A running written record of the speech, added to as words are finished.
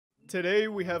Today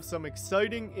we have some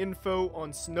exciting info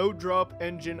on Snowdrop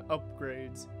engine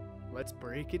upgrades. Let's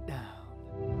break it down.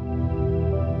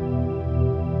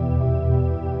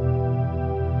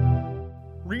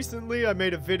 Recently I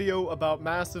made a video about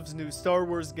Massive's new Star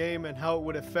Wars game and how it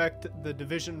would affect the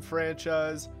Division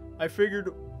franchise. I figured,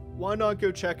 why not go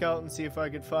check out and see if I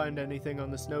could find anything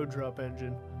on the Snowdrop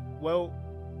engine. Well,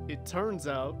 it turns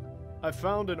out I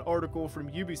found an article from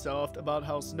Ubisoft about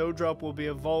how Snowdrop will be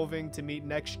evolving to meet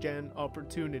next-gen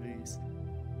opportunities.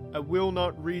 I will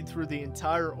not read through the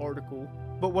entire article,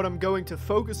 but what I'm going to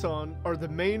focus on are the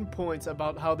main points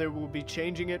about how they will be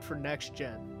changing it for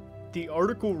next-gen. The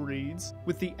article reads,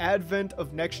 with the advent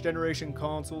of next-generation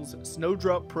consoles,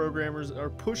 Snowdrop programmers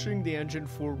are pushing the engine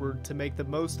forward to make the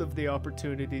most of the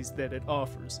opportunities that it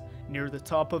offers. Near the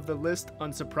top of the list,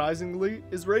 unsurprisingly,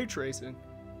 is ray tracing.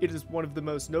 It is one of the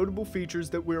most notable features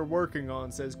that we are working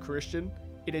on, says Christian.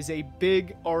 It is a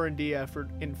big R&D effort.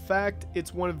 In fact,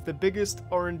 it's one of the biggest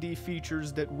R&D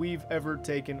features that we've ever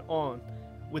taken on.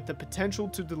 With the potential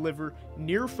to deliver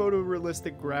near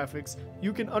photorealistic graphics,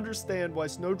 you can understand why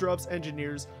Snowdrop's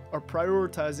engineers are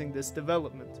prioritizing this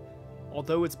development.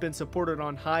 Although it's been supported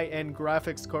on high-end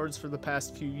graphics cards for the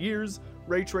past few years,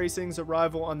 ray tracing's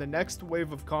arrival on the next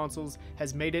wave of consoles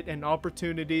has made it an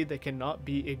opportunity that cannot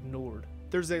be ignored.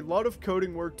 There's a lot of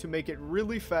coding work to make it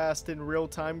really fast in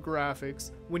real-time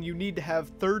graphics when you need to have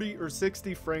 30 or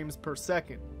 60 frames per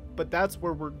second. But that's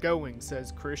where we're going,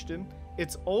 says Christian.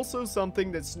 It's also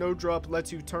something that Snowdrop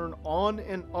lets you turn on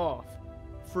and off.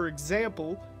 For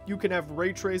example, you can have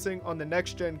ray tracing on the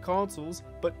next-gen consoles,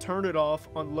 but turn it off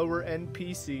on lower-end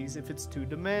PCs if it's too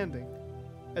demanding.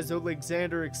 As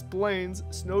Alexander explains,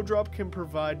 Snowdrop can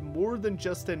provide more than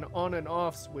just an on and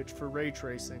off switch for ray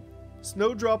tracing.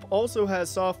 Snowdrop also has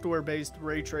software-based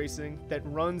ray tracing that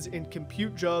runs in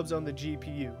compute jobs on the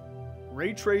GPU.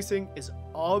 Ray tracing is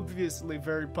obviously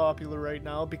very popular right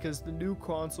now because the new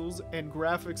consoles and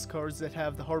graphics cards that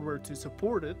have the hardware to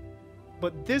support it,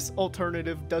 but this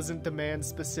alternative doesn't demand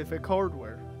specific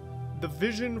hardware. The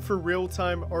vision for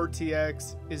real-time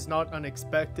RTX is not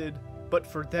unexpected, but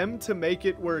for them to make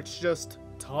it where it's just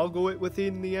toggle it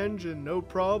within the engine, no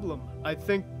problem, I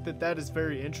think that is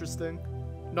very interesting.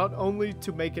 Not only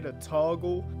to make it a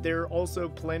toggle, they're also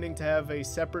planning to have a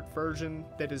separate version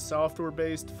that is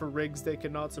software-based for rigs that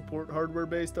cannot support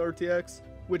hardware-based RTX,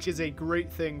 which is a great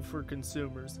thing for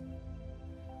consumers.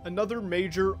 Another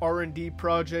major R&D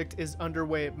project is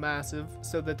underway at Massive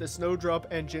so that the Snowdrop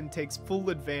engine takes full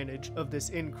advantage of this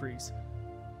increase.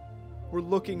 We're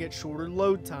looking at shorter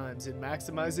load times and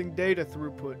maximizing data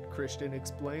throughput, Christian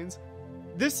explains.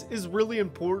 This is really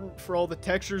important for all the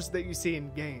textures that you see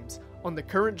in games. On the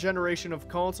current generation of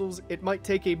consoles, it might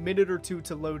take a minute or two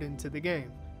to load into the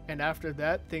game, and after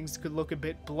that, things could look a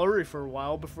bit blurry for a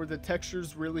while before the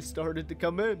textures really started to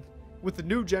come in. With the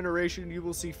new generation, you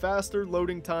will see faster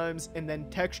loading times and then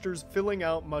textures filling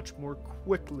out much more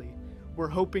quickly. We're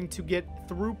hoping to get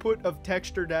throughput of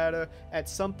texture data at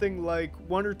something like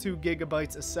 1 or 2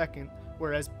 gigabytes a second,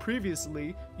 whereas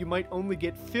previously, you might only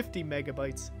get 50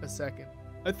 megabytes a second.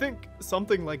 I think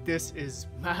something like this is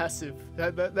massive.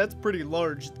 That's pretty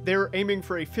large. They're aiming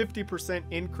for a 50%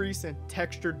 increase in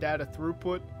texture data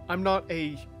throughput. I'm not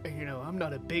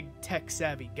a big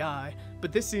tech-savvy guy,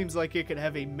 but this seems like it could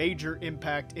have a major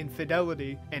impact in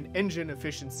fidelity and engine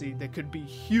efficiency that could be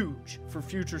huge for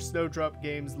future Snowdrop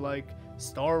games like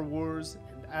Star Wars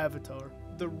and Avatar.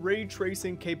 The ray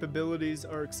tracing capabilities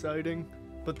are exciting,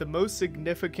 but the most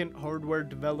significant hardware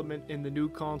development in the new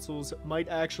consoles might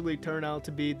actually turn out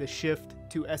to be the shift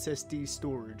to SSD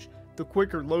storage. The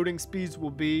quicker loading speeds will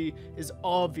be is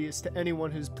obvious to anyone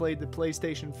who's played the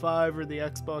PlayStation 5 or the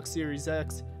Xbox Series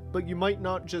X, but you might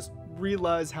not just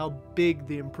realize how big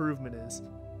the improvement is.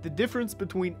 The difference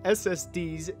between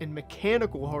SSDs and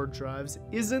mechanical hard drives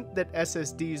isn't that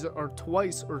SSDs are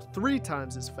twice or 3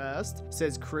 times as fast,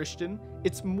 says Christian.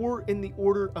 It's more in the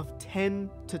order of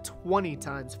 10 to 20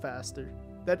 times faster.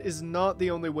 That is not the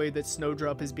only way that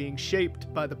Snowdrop is being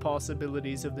shaped by the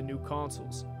possibilities of the new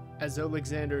consoles. As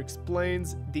Alexander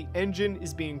explains, the engine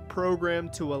is being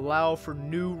programmed to allow for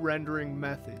new rendering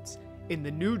methods. In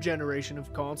the new generation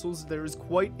of consoles, there is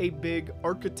quite a big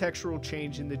architectural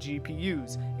change in the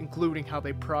GPUs, including how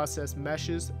they process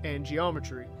meshes and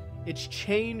geometry. It's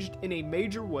changed in a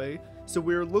major way, so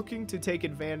we are looking to take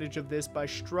advantage of this by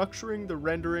structuring the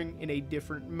rendering in a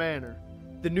different manner.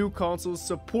 The new consoles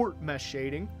support mesh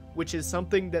shading, which is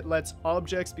something that lets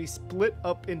objects be split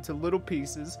up into little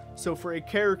pieces, so for a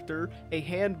character, a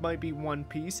hand might be one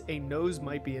piece, a nose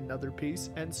might be another piece,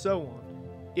 and so on.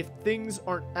 If things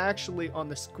aren't actually on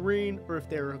the screen or if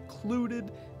they're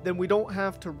occluded, then we don't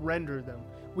have to render them.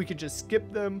 we could just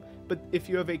skip them, but if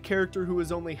you have a character who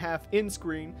is only half in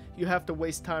screen, you have to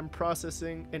waste time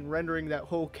processing and rendering that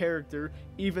whole character,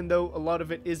 even though a lot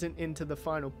of it isn't into the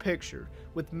final picture.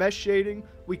 With mesh shading,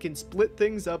 we can split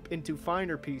things up into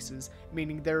finer pieces,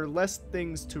 meaning there are less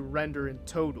things to render in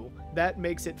total. That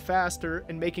makes it faster,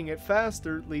 and making it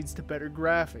faster leads to better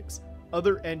graphics.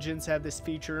 Other engines have this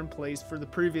feature in place for the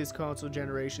previous console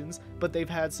generations, but they've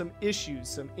had some issues,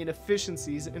 some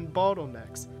inefficiencies, and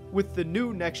bottlenecks. With the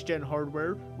new next-gen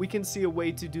hardware, we can see a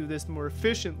way to do this more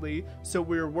efficiently, so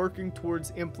we are working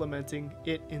towards implementing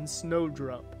it in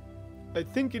Snowdrop. I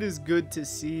think it is good to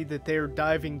see that they are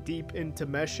diving deep into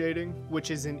mesh shading, which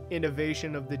is an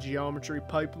innovation of the geometry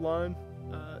pipeline.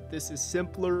 This is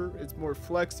simpler, it's more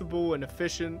flexible and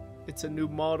efficient. It's a new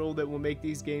model that will make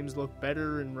these games look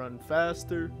better and run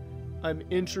faster. I'm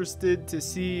interested to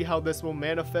see how this will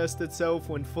manifest itself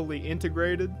when fully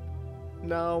integrated.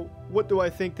 Now, what do I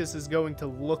think this is going to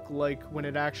look like when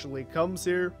it actually comes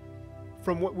here?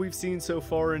 From what we've seen so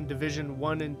far in Division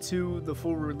 1 and 2, the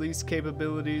full release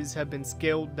capabilities have been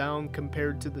scaled down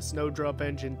compared to the Snowdrop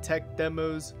engine tech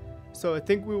demos. So I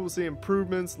think we will see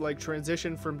improvements like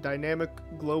transition from dynamic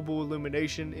global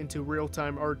illumination into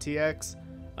real-time RTX,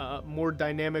 more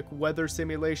dynamic weather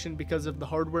simulation because of the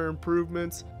hardware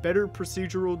improvements, better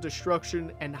procedural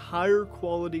destruction, and higher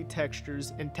quality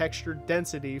textures and texture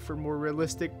density for more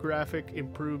realistic graphic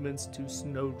improvements to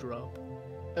Snowdrop.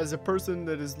 As a person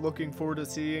that is looking forward to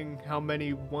seeing how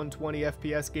many 120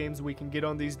 FPS games we can get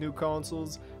on these new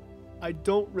consoles, I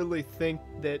don't really think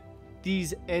that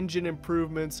these engine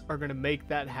improvements are going to make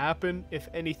that happen. If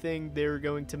anything, they're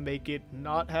going to make it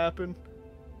not happen.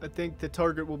 I think the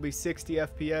target will be 60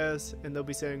 FPS, and they'll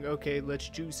be saying, okay, let's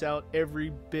juice out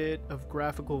every bit of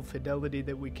graphical fidelity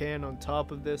that we can on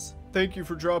top of this. Thank you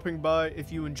for dropping by.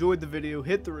 If you enjoyed the video,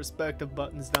 hit the respective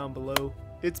buttons down below.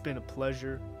 It's been a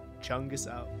pleasure. Chungus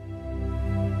out.